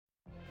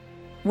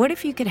What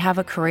if you could have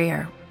a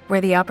career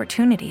where the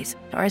opportunities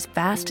are as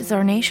vast as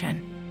our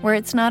nation, where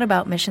it's not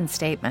about mission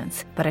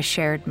statements, but a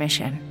shared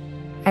mission?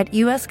 At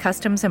U.S.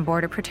 Customs and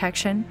Border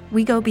Protection,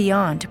 we go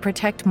beyond to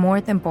protect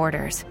more than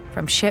borders.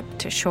 From ship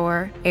to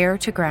shore, air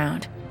to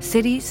ground,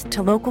 cities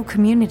to local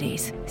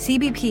communities,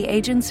 CBP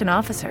agents and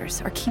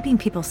officers are keeping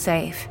people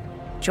safe.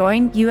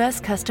 Join U.S.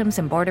 Customs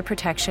and Border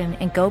Protection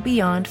and go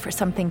beyond for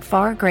something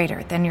far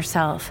greater than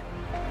yourself.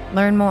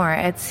 Learn more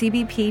at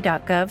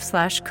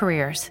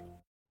cbp.gov/careers.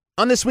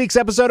 On this week's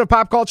episode of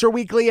Pop Culture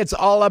Weekly, it's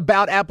all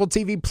about Apple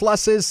TV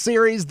Plus's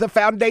series, The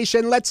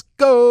Foundation. Let's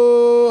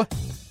go!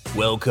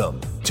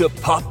 Welcome to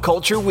Pop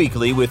Culture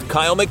Weekly with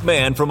Kyle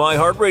McMahon from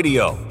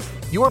iHeartRadio.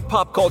 Your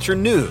pop culture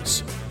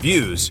news,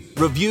 views,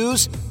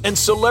 reviews, and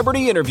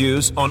celebrity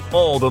interviews on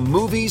all the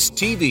movies,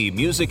 TV,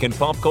 music, and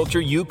pop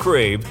culture you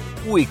crave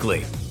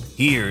weekly.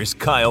 Here's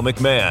Kyle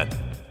McMahon.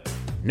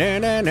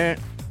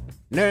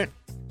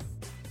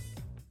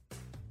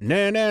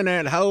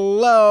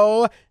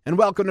 Hello, and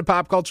welcome to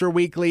Pop Culture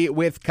Weekly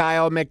with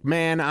Kyle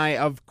McMahon. I,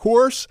 of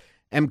course,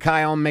 am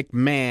Kyle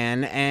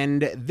McMahon,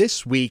 and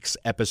this week's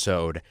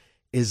episode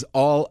is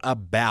all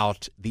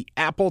about the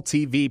Apple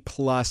TV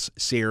Plus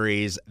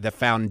series, The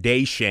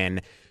Foundation,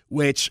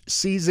 which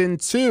Season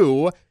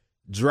 2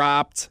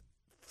 dropped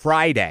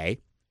Friday.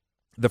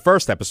 The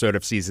first episode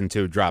of Season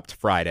 2 dropped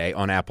Friday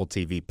on Apple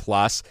TV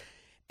Plus,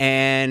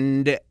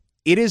 and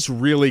it is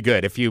really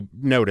good. If you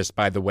noticed,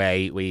 by the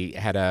way, we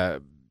had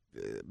a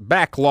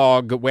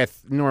backlog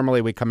with,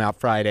 normally we come out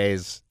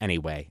Fridays.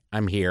 Anyway,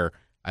 I'm here.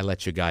 I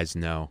let you guys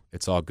know.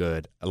 It's all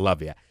good. I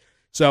love you.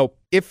 So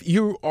if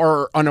you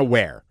are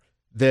unaware,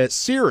 the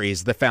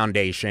series, The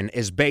Foundation,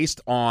 is based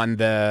on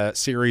the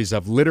series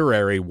of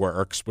literary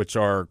works, which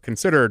are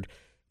considered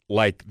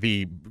like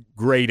the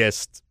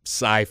greatest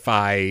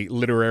sci-fi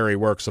literary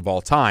works of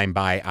all time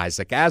by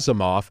Isaac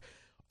Asimov,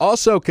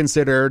 also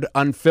considered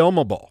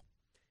unfilmable.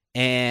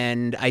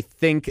 And I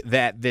think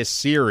that this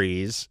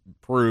series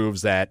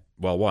proves that,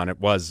 well, one, it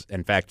was,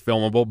 in fact,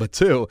 filmable, but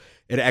two,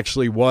 it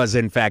actually was,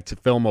 in fact,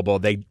 filmable.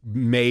 They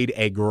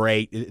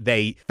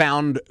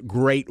found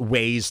great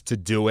ways to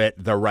do it.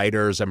 The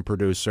writers and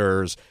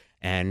producers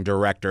and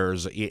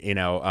directors,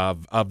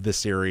 of the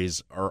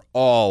series are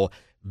all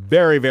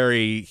very,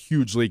 very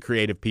hugely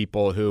creative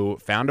people who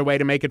found a way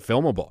to make it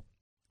filmable.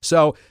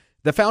 So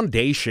The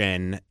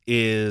Foundation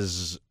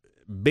is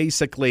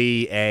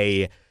basically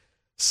a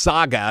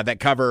saga that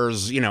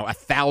covers,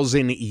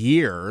 1,000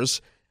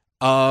 years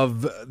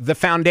of the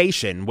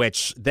Foundation,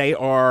 which they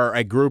are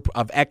a group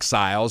of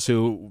exiles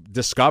who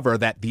discover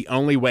that the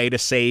only way to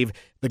save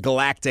the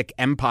galactic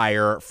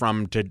empire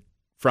from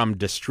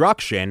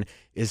destruction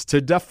is to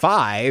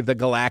defy the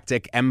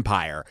galactic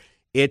empire.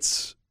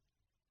 It's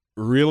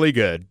really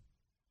good.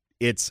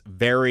 It's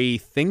very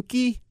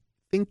thinky.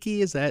 Thinky,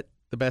 is that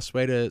the best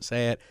way to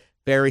say it?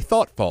 Very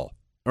thoughtful.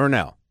 Or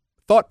no,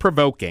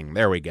 thought-provoking.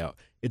 There we go.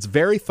 It's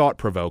very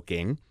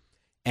thought-provoking,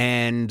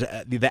 and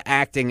the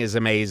acting is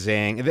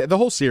amazing. The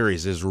whole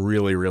series is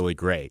really, really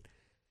great.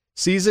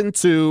 Season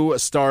 2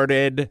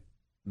 started,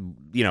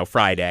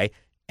 Friday,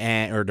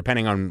 or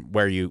depending on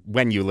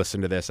when you listen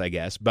to this, I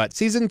guess. But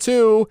Season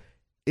 2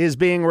 is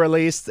being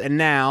released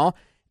now,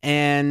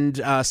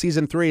 and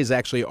Season 3 is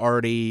actually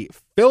already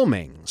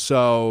filming,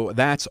 so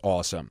that's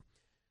awesome.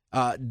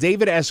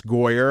 David S.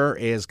 Goyer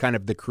is kind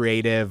of the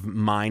creative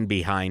mind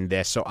behind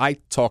this, so I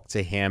talked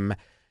to him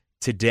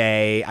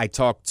today. I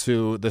talked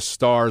to the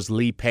stars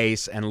Lee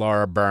Pace and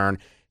Laura Birn.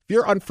 If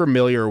you're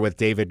unfamiliar with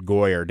David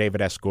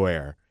S.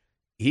 Goyer,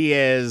 he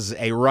is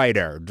a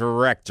writer,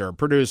 director,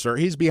 producer.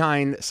 He's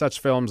behind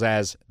such films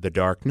as The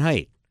Dark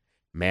Knight,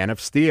 Man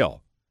of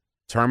Steel,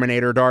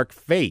 Terminator Dark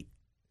Fate,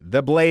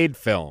 the Blade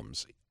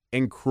films.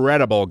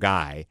 Incredible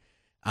guy.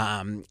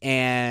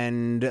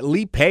 And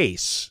Lee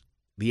Pace,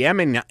 the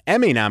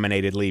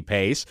Emmy-nominated Lee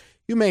Pace,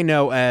 you may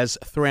know as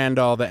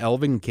Thranduil the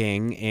Elven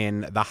King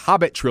in the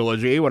Hobbit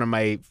trilogy, one of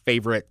my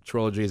favorite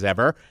trilogies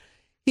ever.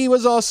 He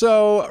was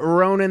also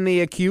Ronan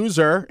the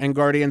Accuser in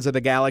Guardians of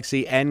the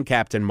Galaxy and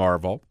Captain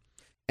Marvel,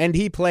 and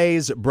he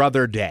plays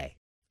Brother Day.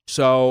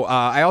 So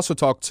I also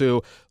talked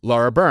to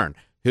Laura Birn,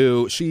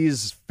 who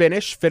she's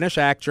Finnish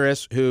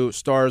actress who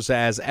stars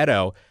as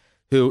Edo,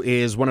 who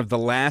is one of the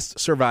last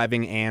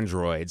surviving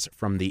androids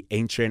from the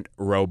ancient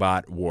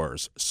robot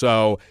wars.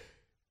 So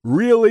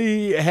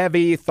really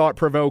heavy,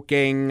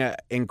 thought-provoking,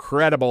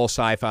 incredible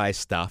sci-fi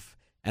stuff,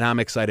 and I'm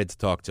excited to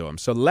talk to him.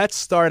 So let's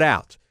start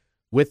out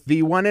with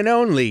the one and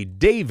only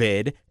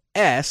David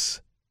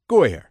S.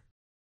 Goyer.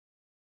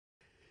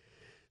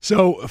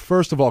 So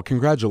first of all,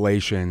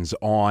 congratulations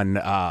on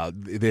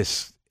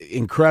this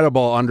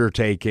incredible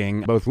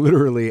undertaking, both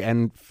literally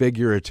and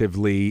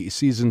figuratively.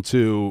 Season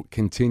 2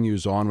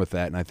 continues on with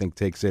that, and I think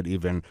takes it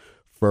even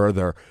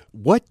further.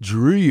 What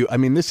drew you? I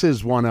mean, this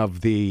is one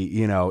of the,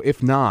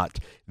 if not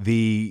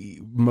the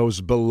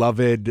most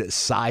beloved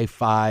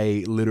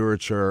sci-fi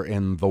literature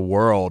in the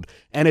world.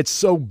 And it's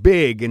so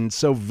big and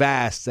so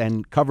vast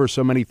and covers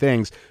so many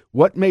things.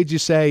 What made you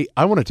say,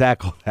 I want to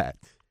tackle that?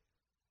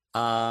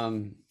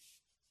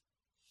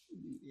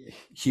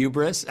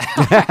 hubris.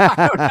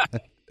 I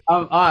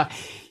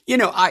don't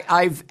know.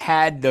 I've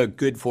had the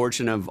good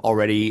fortune of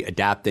already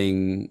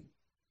adapting,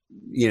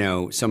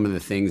 some of the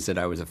things that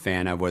I was a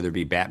fan of, whether it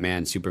be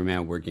Batman,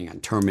 Superman, working on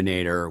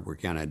Terminator,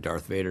 working on a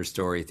Darth Vader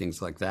story,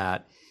 things like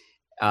that.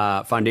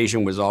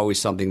 Foundation was always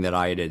something that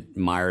I had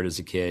admired as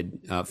a kid.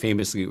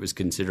 Famously, it was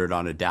considered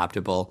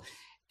unadaptable.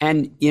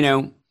 And,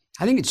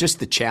 I think it's just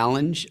the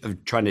challenge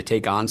of trying to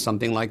take on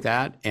something like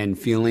that and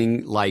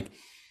feeling like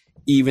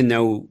even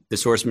though the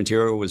source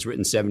material was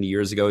written 70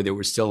 years ago, there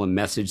was still a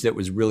message that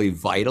was really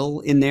vital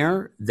in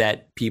there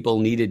that people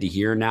needed to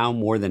hear now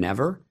more than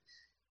ever.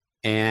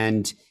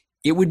 And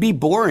it would be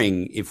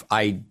boring if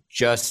I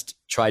just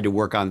tried to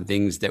work on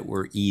things that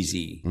were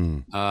easy.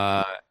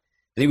 I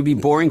think it would be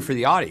boring for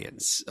the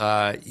audience.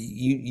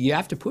 You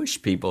have to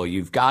push people.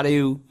 You've got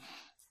to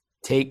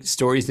take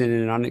stories in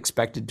an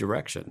unexpected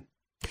direction.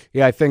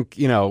 Yeah, I think,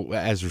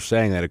 as you're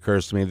saying, that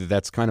occurs to me that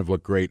that's kind of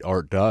what great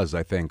art does,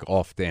 I think,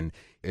 often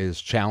is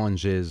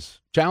challenges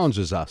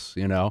us,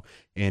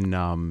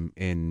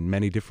 in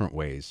many different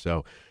ways.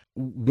 So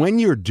when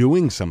you're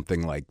doing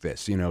something like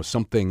this,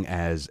 something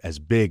as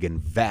big and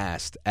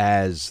vast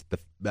as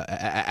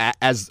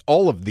as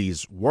all of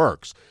these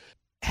works,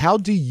 how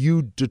do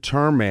you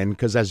determine,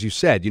 because as you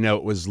said,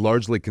 it was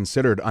largely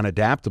considered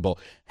unadaptable,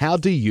 how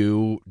do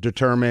you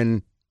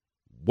determine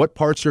what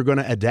parts you're going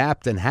to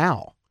adapt and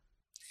how?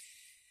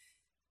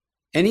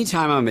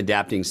 Anytime I'm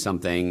adapting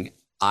something,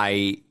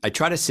 I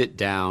try to sit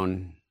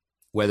down,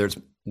 whether it's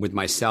with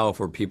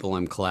myself or people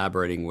I'm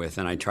collaborating with,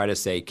 and I try to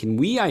say, can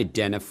we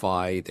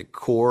identify the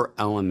core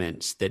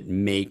elements that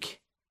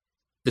make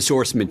the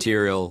source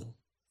material,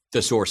 the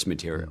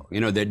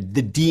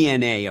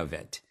DNA of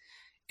it?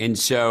 And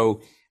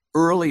so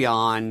early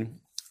on,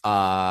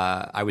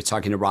 I was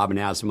talking to Robin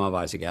Asimov,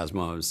 Isaac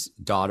Asimov's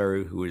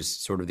daughter, who is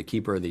sort of the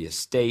keeper of the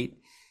estate.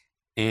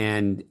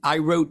 And I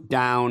wrote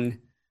down,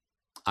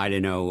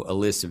 a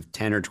list of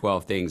 10 or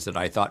 12 things that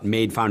I thought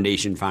made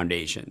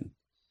Foundation.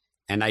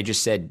 And I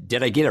just said,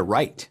 did I get it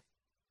right?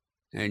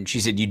 And she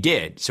said, you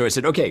did. So I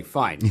said, okay,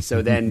 fine.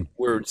 So then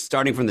we're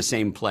starting from the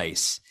same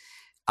place.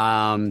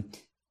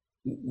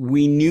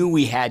 We knew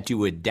we had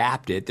to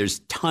adapt it. There's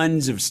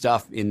tons of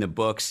stuff in the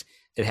books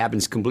that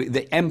happens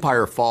completely. The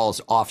Empire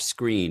falls off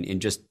screen in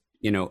just,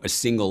 a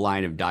single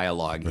line of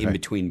dialogue in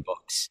between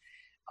books.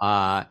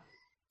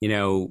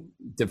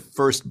 The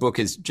first book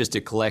is just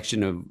a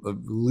collection of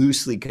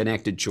loosely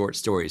connected short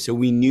stories. So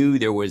we knew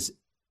there was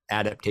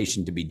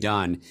adaptation to be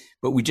done,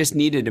 but we just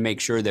needed to make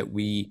sure that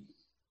we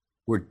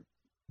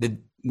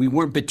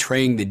weren't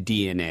betraying the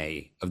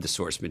DNA of the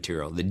source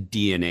material, the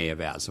DNA of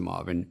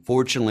Asimov. And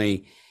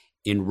fortunately,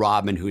 in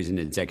Robin, who's an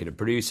executive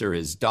producer,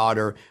 his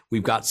daughter,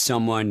 we've got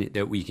someone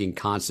that we can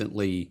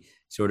constantly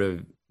sort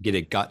of get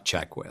a gut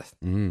check with.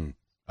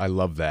 I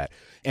love that.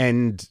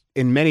 And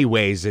in many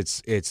ways,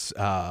 it's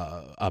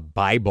a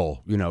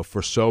Bible,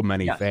 for so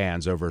many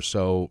fans over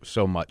so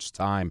much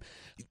time.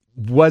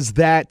 Was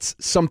that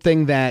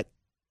something that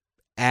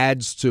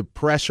adds to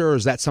pressure, or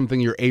is that something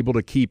you're able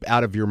to keep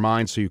out of your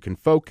mind so you can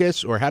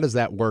focus, or how does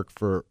that work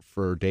for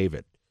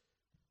David?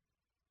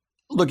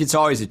 Look, it's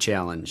always a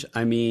challenge.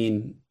 I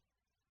mean,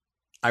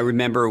 I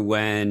remember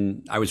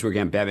when I was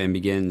working on Batman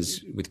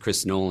Begins with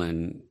Chris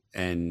Nolan,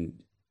 and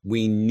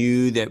we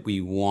knew that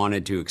we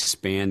wanted to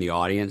expand the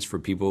audience for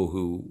people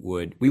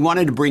we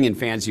wanted to bring in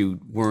fans who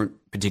weren't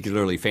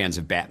particularly fans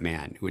of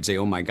Batman, who would say,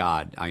 oh my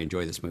God, I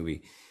enjoy this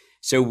movie.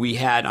 So we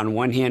had, on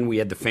one hand, we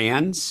had the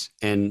fans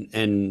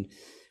and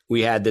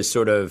we had this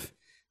sort of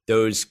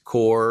those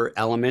core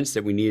elements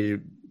that we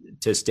needed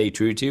to stay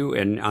true to.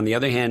 And on the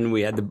other hand,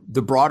 we had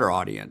the broader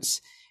audience.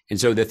 And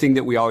so the thing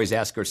that we always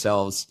ask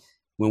ourselves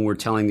when we're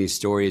telling these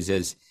stories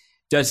is,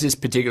 does this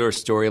particular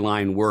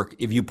storyline work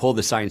if you pull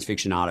the science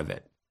fiction out of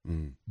it?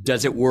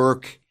 Does it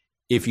work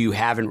if you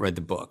haven't read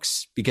the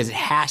books? Because it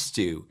has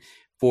to.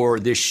 For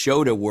this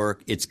show to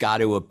work, it's got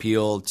to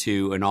appeal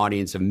to an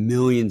audience of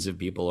millions of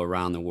people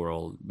around the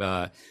world,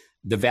 the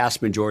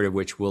vast majority of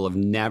which will have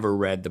never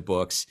read the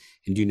books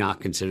and do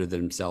not consider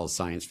themselves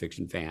science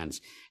fiction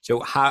fans. So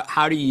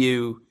how do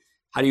you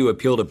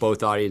appeal to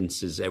both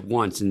audiences at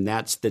once? And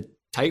that's the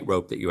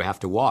tightrope that you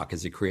have to walk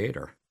as a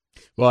creator.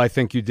 Well, I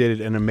think you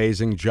did an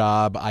amazing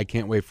job. I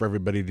can't wait for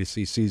everybody to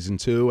see season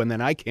 2, and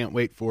then I can't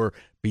wait for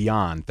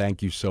Beyond.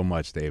 Thank you so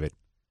much, David.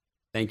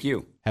 Thank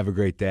you. Have a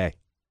great day.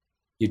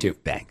 You too.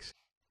 Thanks.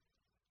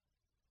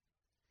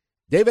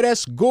 David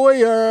S.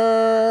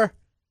 Goyer.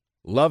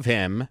 Love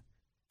him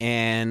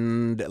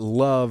and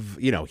love,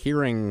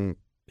 hearing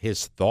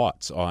his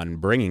thoughts on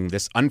bringing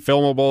this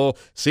unfilmable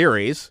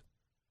series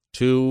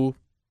to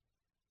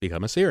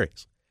become a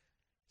series.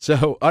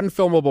 So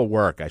unfilmable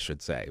work, I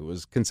should say,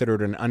 was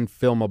considered an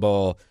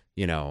unfilmable,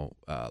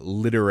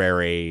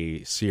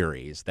 literary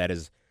series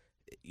that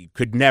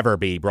could never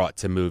be brought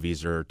to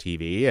movies or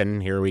TV.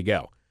 And here we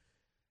go.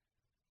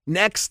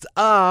 Next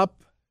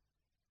up,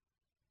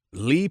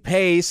 Lee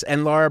Pace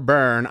and Laura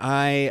Birn.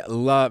 I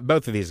love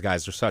both of these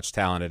guys. Are such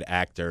talented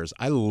actors.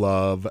 I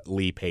love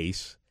Lee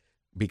Pace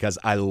because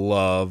I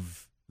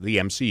love the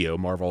MCU,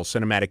 Marvel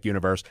Cinematic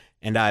Universe,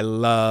 and I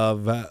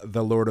love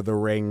the Lord of the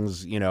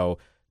Rings,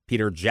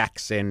 Peter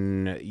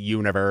Jackson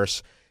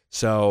universe.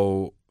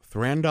 So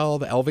Thranduil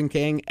the Elven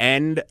King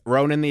and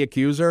Ronan the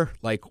Accuser,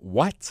 like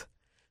what?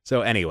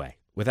 So anyway,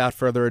 without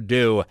further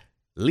ado,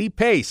 Lee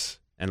Pace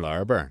and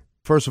Laura Birn.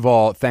 First of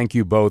all, thank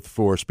you both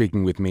for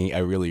speaking with me. I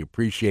really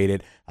appreciate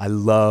it. I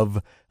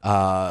love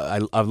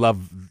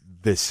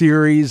the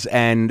series,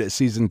 and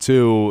season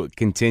 2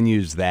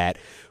 continues that.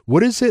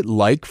 What is it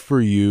like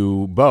for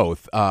you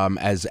both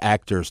as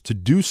actors to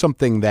do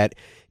something that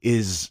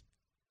is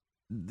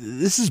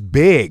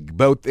big,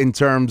 both in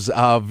terms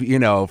of,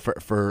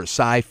 for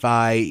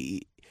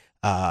sci-fi,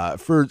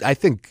 for, I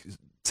think,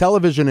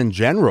 television in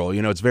general?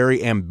 It's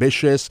very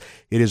ambitious.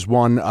 It is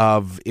one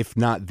of, if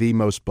not the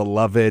most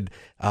beloved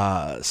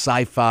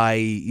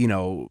sci-fi,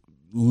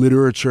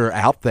 literature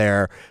out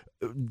there.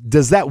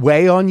 Does that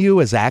weigh on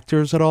you as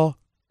actors at all?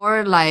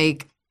 Or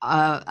like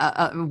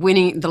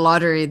winning the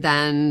lottery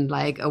than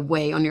like a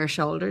weight on your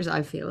shoulders,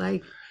 I feel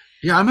like.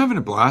 Yeah, I'm having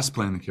a blast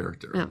playing the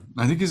character. Yeah.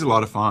 I think he's a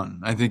lot of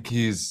fun. I think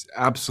he's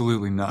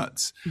absolutely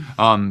nuts.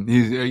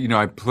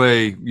 I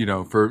play,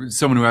 for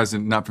someone who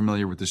hasn't not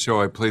familiar with the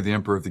show, I play the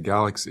Emperor of the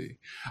Galaxy.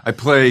 I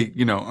play,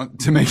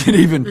 to make it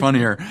even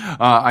funnier,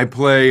 I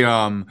play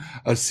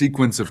a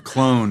sequence of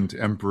cloned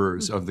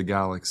emperors of the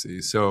galaxy.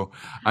 So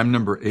I'm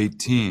number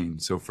 18.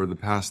 So for the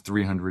past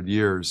 300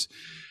 years,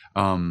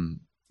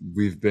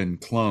 we've been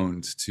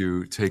cloned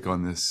to take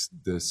on this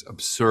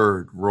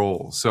absurd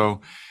role. So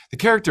the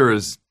character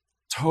is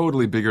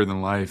totally bigger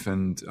than life,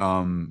 and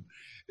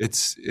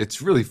it's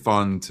really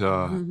fun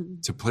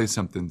to play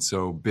something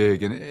so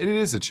big, and it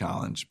is a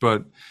challenge,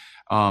 but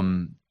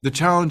the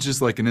challenge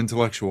is like an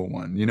intellectual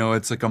one.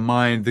 It's like a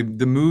mind.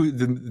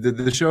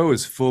 The show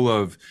is full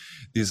of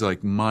these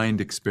like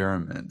mind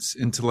experiments,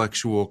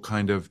 intellectual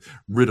kind of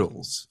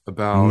riddles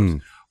about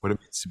what it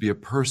means to be a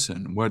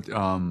person.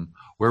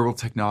 Where will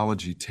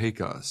technology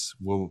take us?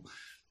 I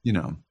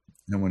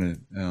want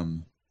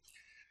to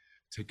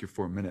take your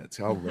 4 minutes.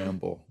 I'll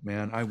ramble,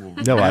 man. I will.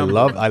 No,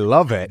 ramble. I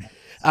love it.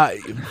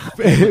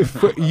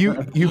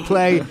 You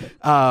play.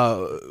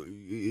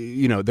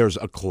 There's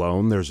a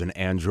clone. There's an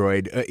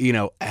android.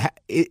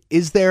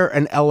 Is there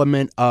an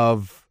element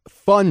of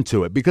fun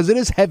to it? Because it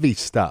is heavy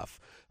stuff,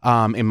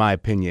 in my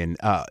opinion.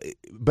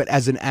 But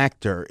as an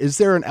actor, is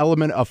there an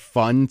element of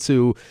fun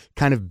to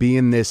kind of be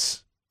in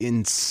this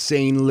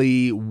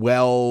insanely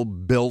well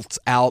built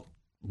out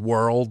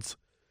world?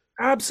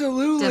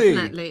 Absolutely.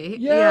 Definitely.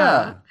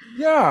 Yeah.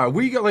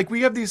 We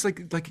have these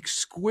like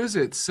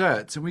exquisite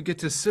sets, and we get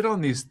to sit on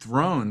these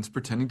thrones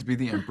pretending to be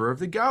the Emperor of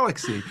the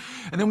Galaxy.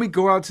 And then we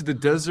go out to the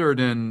desert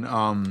in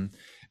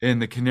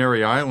the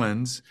Canary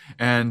Islands,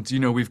 and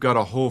we've got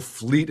a whole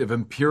fleet of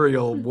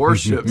Imperial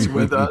warships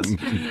with us.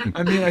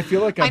 I mean, I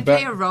feel like I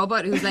play a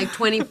robot who's like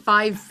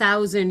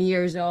 25,000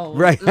 years old.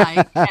 Right.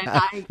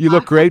 You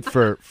look great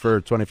for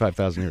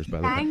 25,000 years, by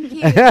the way. Thank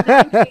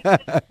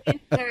you.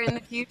 They're in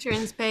the future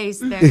in space.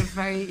 They're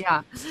very,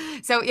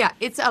 So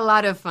it's a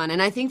lot of fun.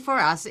 And I think for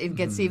us, it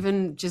gets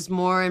even just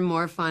more and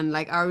more fun.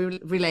 Like our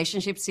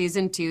relationship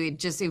season 2, it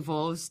just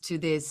evolves to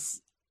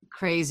this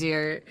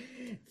crazier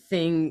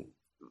thing.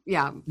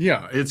 Yeah,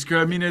 it's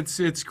great. I mean,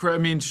 it's great. I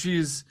mean,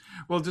 she's,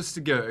 well, just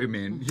to get, I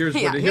mean, here's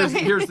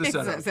the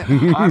setup.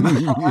 I'm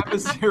a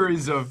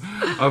series of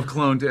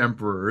cloned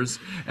emperors,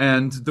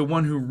 and the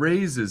one who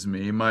raises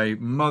me, my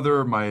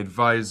mother, my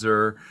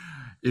advisor,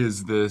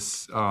 is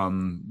this,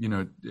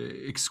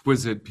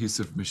 exquisite piece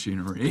of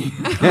machinery.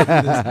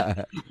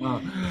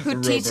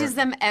 Who teaches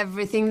them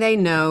everything they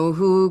know,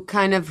 who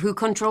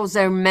controls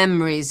their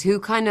memories,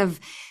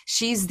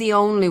 she's the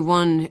only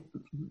one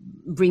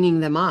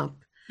bringing them up.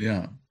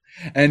 Yeah.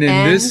 And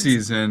in this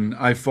season,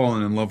 I've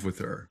fallen in love with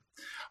her.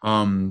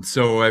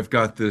 So I've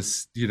got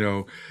this,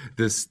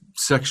 this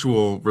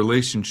sexual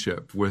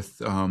relationship with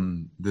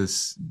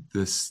this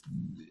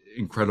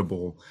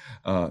incredible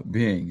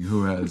being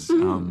who has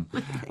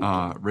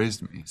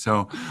raised me.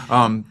 So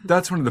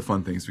that's one of the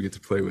fun things we get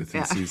to play with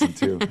in season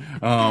 2.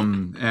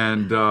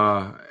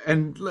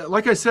 And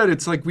like I said,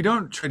 it's like we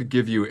don't try to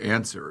give you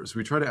answers.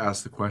 We try to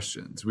ask the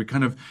questions. We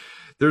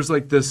there's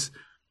like this,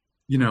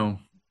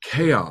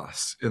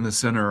 chaos in the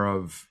center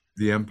of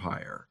the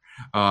empire.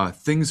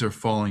 Things are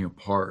falling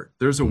apart.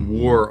 There's a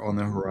war on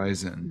the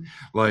horizon.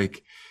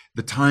 Like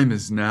the time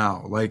is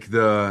now. Like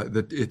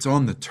it's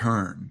on the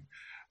turn,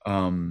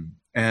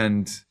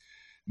 and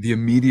the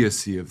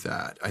immediacy of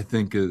that, I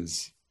think,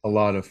 is a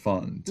lot of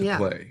fun to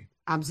play.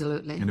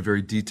 Absolutely, in a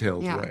very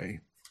detailed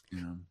way.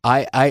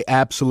 I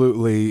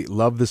absolutely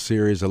love the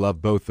series. I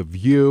love both of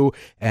you,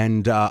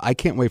 and I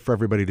can't wait for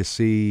everybody to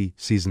see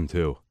season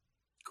 2.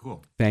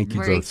 Cool. Thank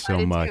you both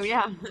so much.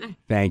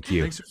 Thank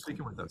you. Thanks for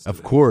speaking with us today.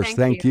 Of course.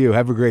 Thank you.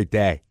 Have a great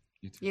day.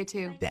 You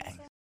too.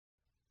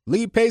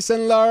 Lee Pace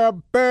and Laura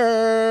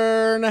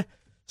Birn.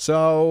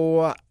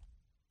 So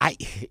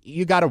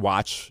you got to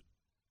watch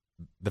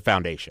The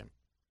Foundation.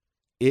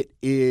 It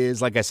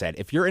is, like I said,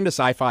 if you're into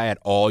sci-fi at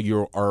all,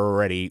 you're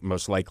already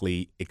most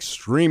likely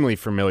extremely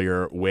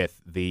familiar with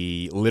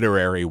the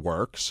literary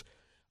works.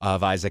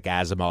 of Isaac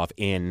Asimov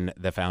in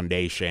The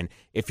Foundation.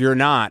 If you're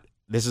not,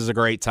 this is a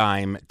great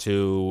time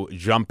to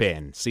jump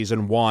in.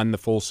 Season 1, the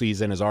full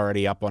season, is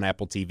already up on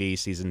Apple TV.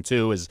 Season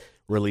 2 is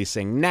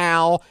releasing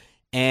now.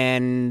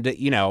 And,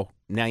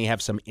 now you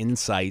have some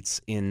insights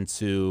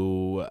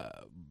into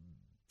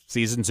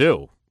Season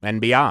 2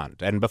 and beyond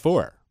and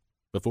before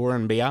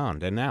and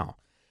beyond and now.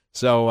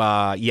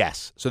 So,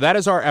 yes. So that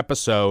is our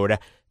episode.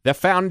 The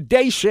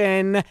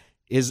Foundation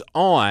is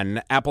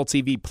on Apple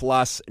TV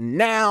Plus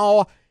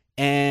now.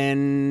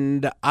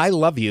 And I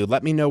love you.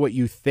 Let me know what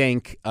you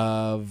think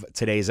of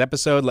today's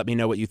episode. Let me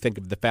know what you think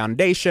of The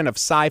Foundation, of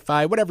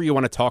sci-fi, whatever you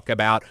want to talk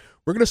about.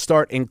 We're going to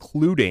start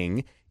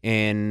including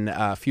in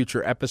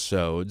future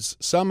episodes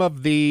some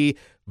of the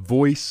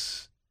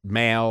voice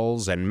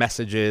mails and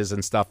messages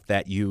and stuff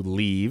that you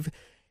leave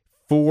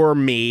for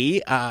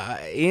me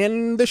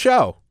in the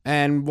show.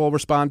 And we'll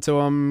respond to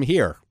them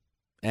here.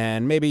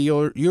 And maybe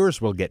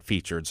yours will get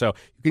featured. So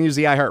you can use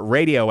the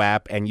iHeartRadio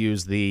app and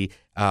use the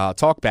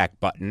talkback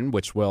button,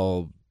 which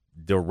will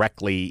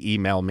directly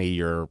email me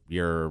your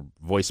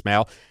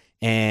voicemail.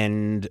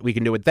 And we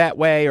can do it that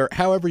way or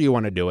however you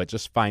want to do it.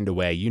 Just find a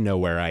way. You know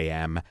where I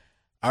am.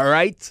 All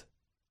right.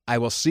 I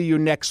will see you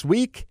next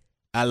week.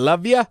 I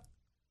love you.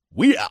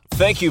 We out.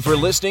 Thank you for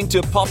listening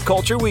to Pop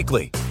Culture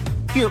Weekly.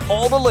 Hear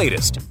all the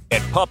latest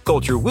at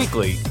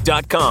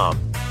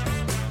popcultureweekly.com.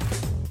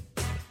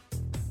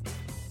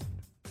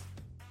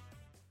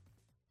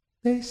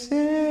 They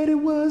said it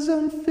was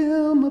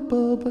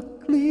unfilmable,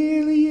 but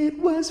clearly it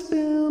was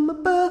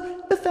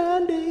filmable. The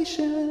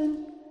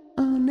Foundation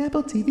on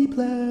Apple TV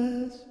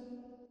Plus.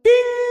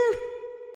 Ding!